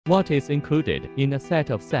What is included in a set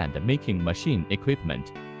of sand-making machine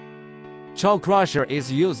equipment? Chalk crusher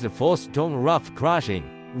is used for stone rough crushing,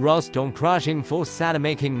 raw stone crushing for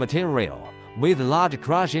sand-making material, with large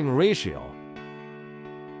crushing ratio.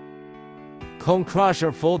 Cone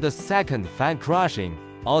crusher for the second fan crushing,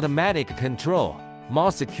 automatic control,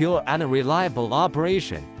 more secure and reliable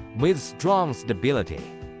operation, with strong stability,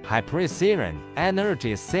 high precision,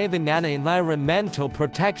 energy saving and environmental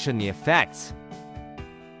protection effects.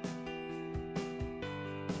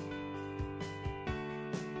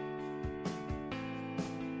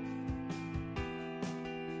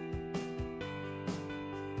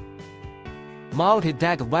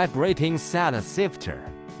 Multi-deck vibrating sand sifter.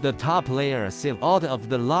 The top layer sieve out of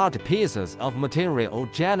the large pieces of material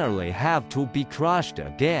generally have to be crushed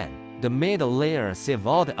again. The middle layer sieve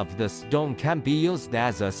out of the stone can be used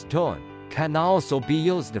as a stone, can also be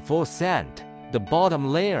used for sand. The bottom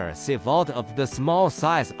layer sieve out of the small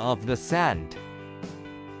size of the sand.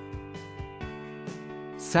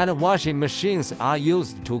 Sand washing machines are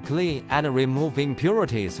used to clean and remove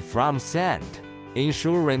impurities from sand,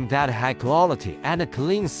 ensuring that high quality and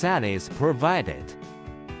clean sand is provided.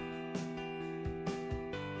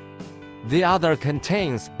 The other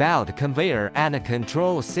contains belt conveyor and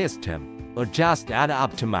control system, adjust and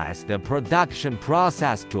optimize the production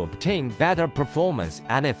process to obtain better performance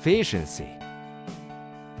and efficiency.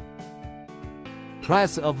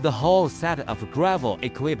 Price of the whole set of gravel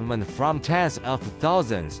equipment from tens of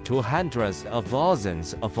thousands to hundreds of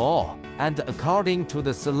thousands of all, and according to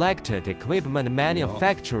the selected equipment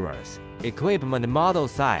manufacturers, equipment model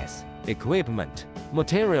size, equipment,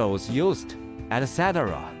 materials used,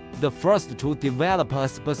 etc. The first to develop a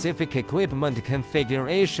specific equipment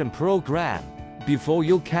configuration program before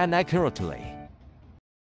you can accurately